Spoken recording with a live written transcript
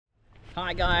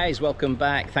Hi guys, welcome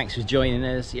back. Thanks for joining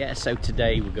us. Yeah, so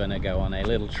today we're going to go on a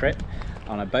little trip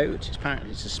on a boat.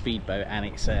 Apparently it's a speedboat and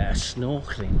it's a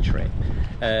snorkeling trip.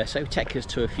 So take us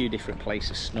to a few different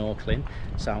places snorkeling.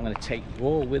 So I'm going to take you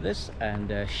all with us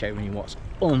and show you what's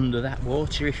under that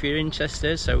water if you're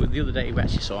interested. So the other day we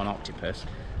actually saw an octopus.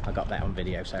 I got that on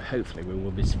video, so hopefully we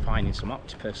will be finding some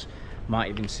octopus. Might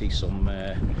even see some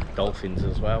dolphins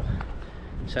as well.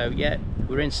 So yeah,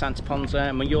 we're in Santa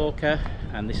Ponsa, Mallorca,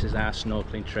 and this is our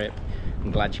snorkeling trip. I'm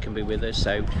glad you can be with us.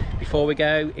 So before we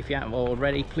go, if you haven't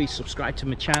already, please subscribe to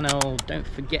my channel. Don't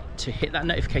forget to hit that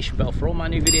notification bell for all my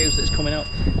new videos that's coming up,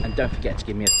 and don't forget to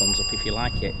give me a thumbs up if you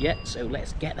like it. Yeah, so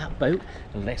let's get that boat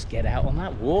and let's get out on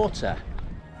that water.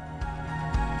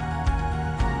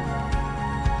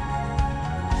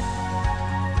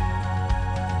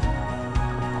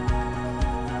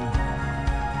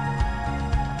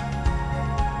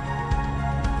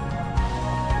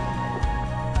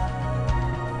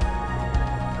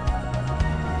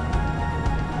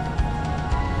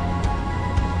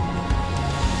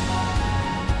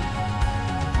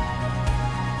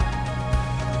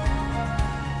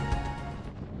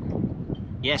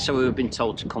 Yeah, so we've been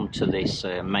told to come to this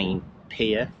main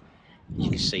pier. As you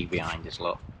can see behind us,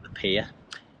 look, the pier,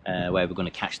 where we're going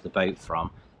to catch the boat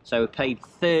from. So we paid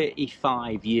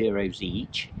 35 euros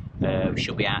each. We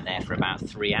should be out there for about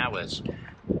 3 hours.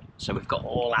 So we've got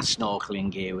all our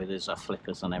snorkeling gear with us, our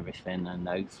flippers and everything, and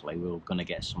hopefully we're going to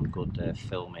get some good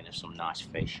filming of some nice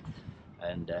fish.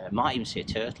 And might even see a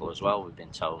turtle as well, we've been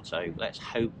told, so let's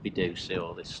hope we do see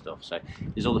all this stuff. So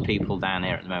there's other people down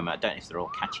here at the moment. I don't know if they're all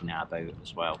catching our boat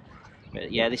as well,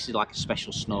 but yeah, this is like a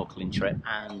special snorkeling trip,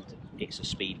 and it's a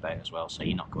speedboat as well, so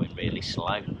you're not going really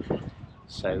slow.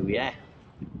 So yeah,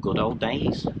 good old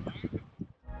days.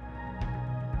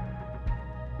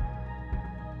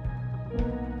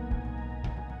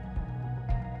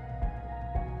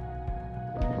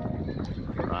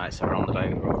 Right, so we're on the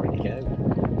boat, we're all ready to go.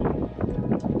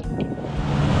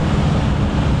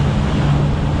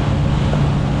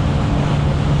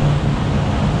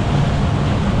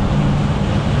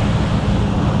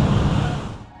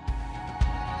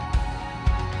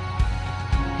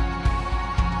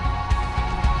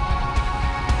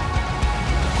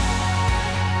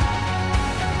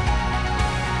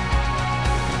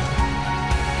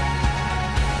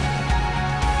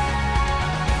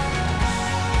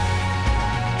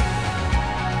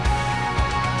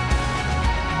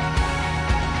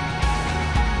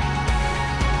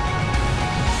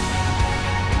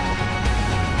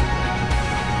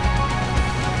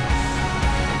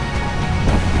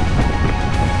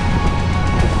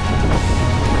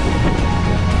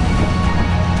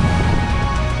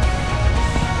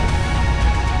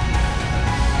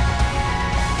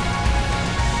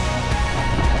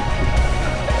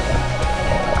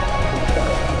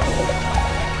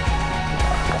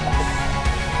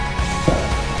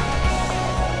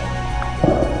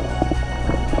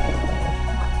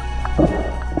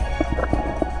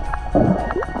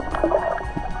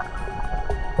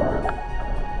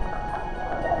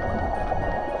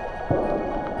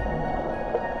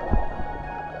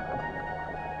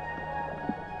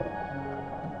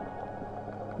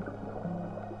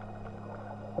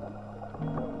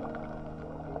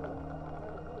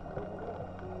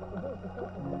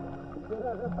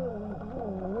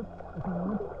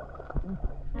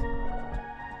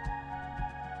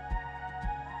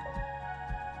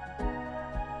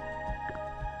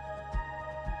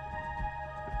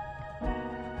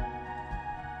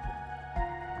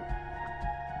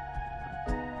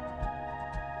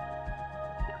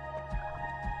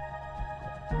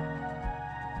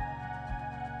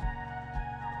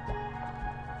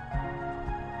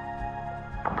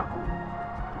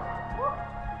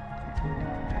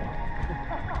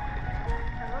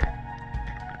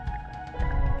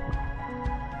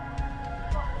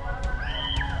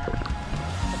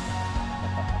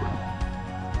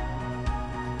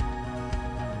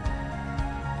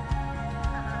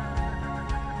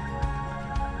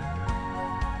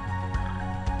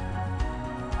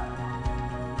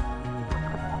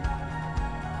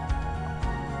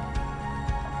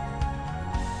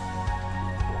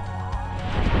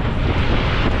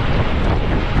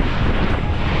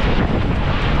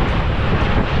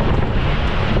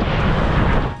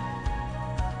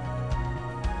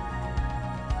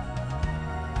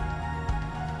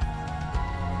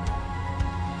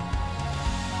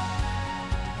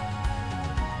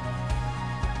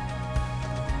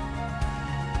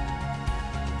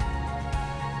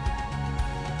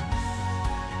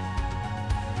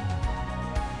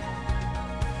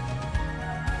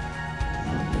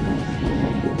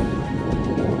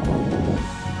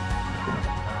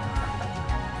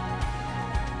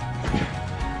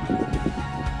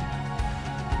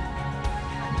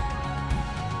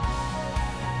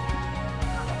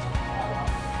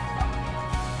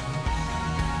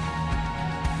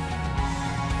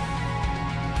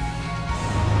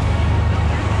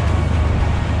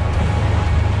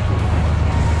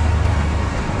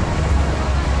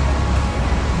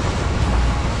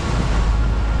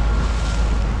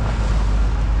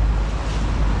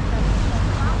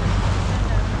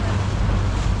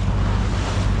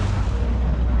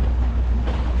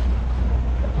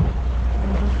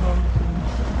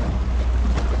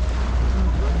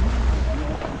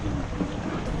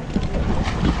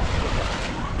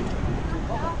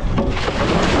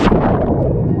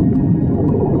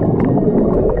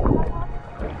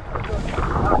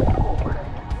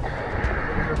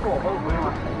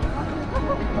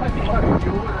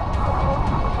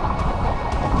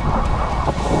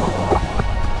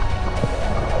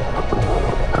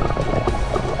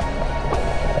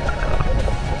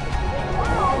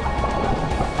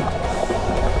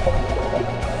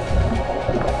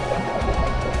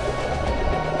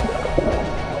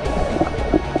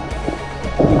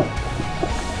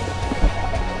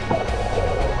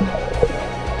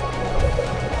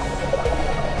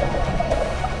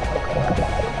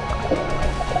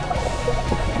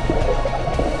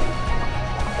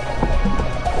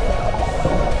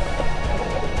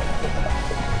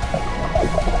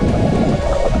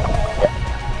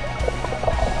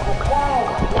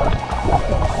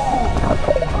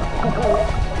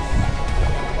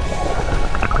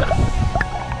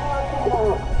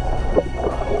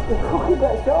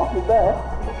 a shark in there.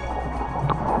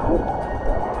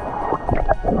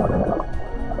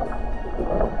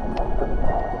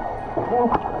 Yeah,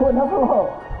 go and have a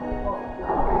look.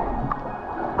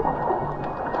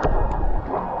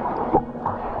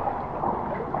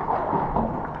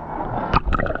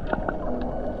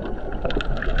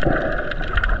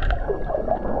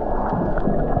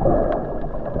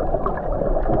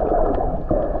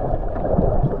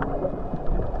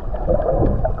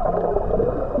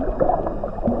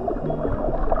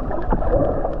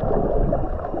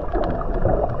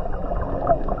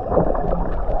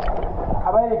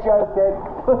 Joking.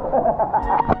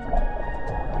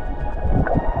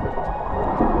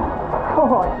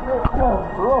 Oh, it's a bit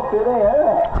rough in here,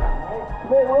 isn't it? It's a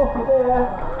bit rough in here.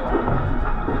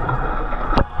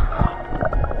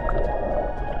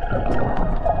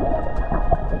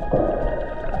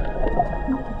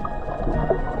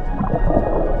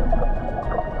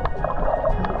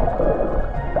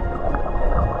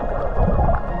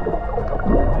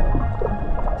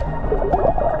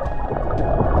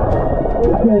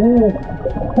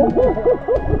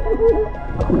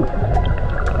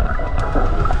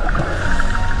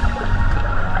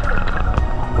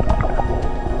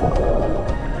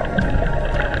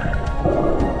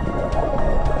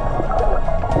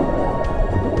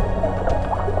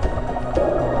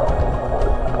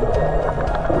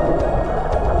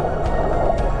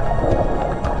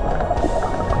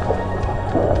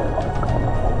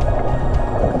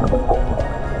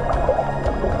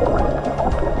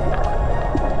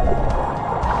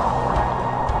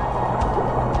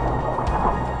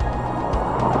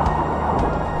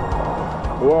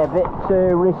 Yeah, a bit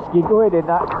risky going in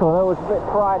that colour. I was a bit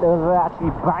frightened of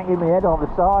actually banging my head on the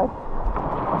side.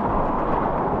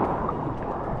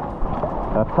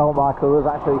 I told Michael there was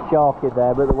actually a shark in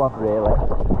there, but there wasn't really.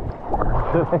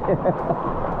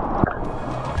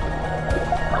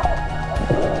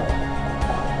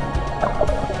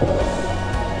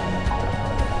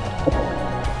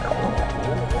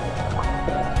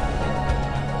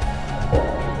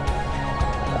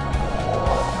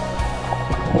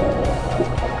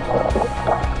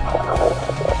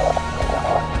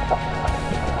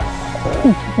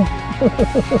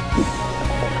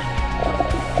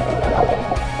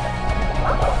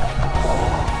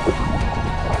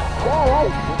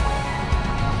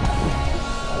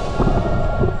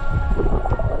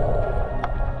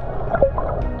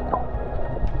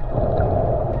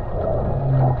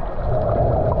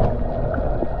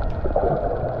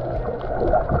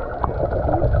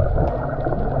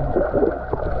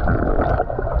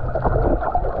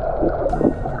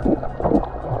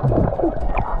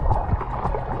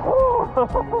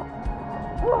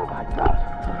 Oh my God.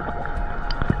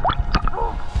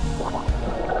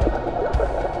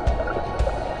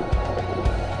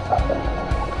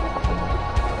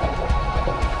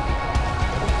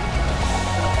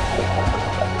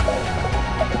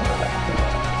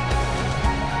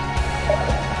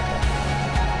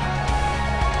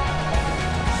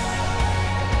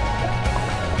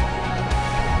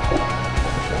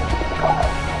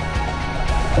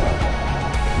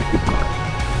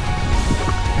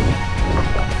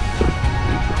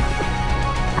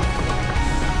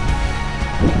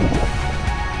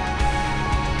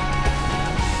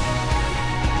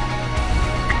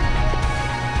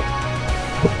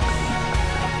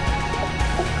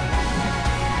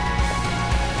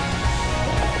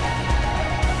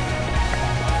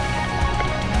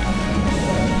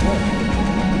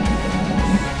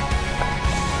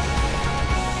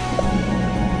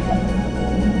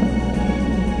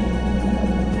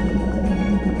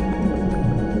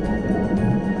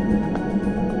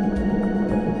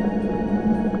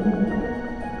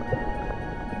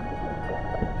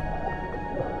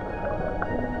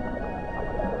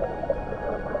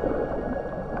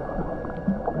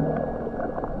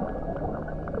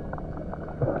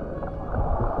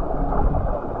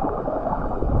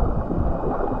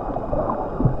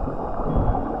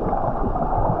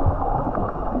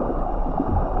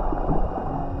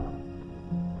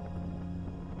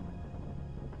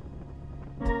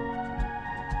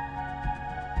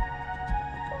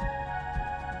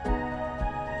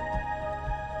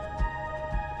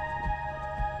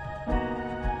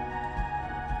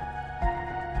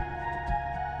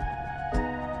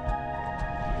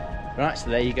 Right,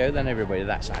 so there you go then everybody,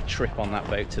 that's our trip on that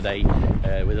boat today,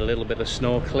 with a little bit of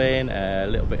snorkeling, a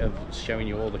little bit of showing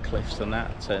you all the cliffs and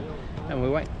that, and we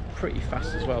went pretty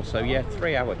fast as well. So yeah,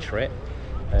 3-hour trip,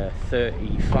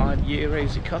 35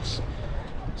 euros it costs.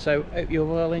 So hope you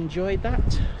all enjoyed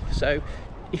that. So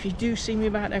if you do see me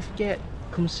about, don't forget,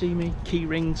 come see me. Key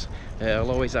rings,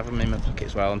 I'll always have them in my pocket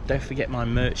as well. And don't forget my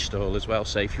merch stall as well.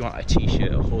 So if you want a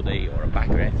t-shirt, a hoodie or a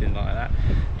bag or anything like that,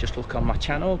 just look on my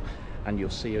channel and you'll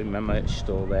see my merch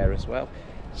store there as well.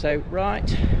 So right,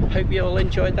 hope you all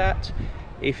enjoyed that.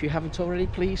 If you haven't already,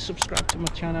 please subscribe to my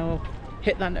channel,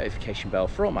 hit that notification bell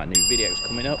for all my new videos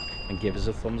coming up, and give us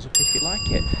a thumbs up if you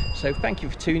like it. So thank you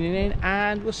for tuning in,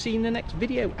 and we'll see you in the next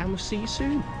video, and we'll see you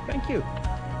soon. Thank you.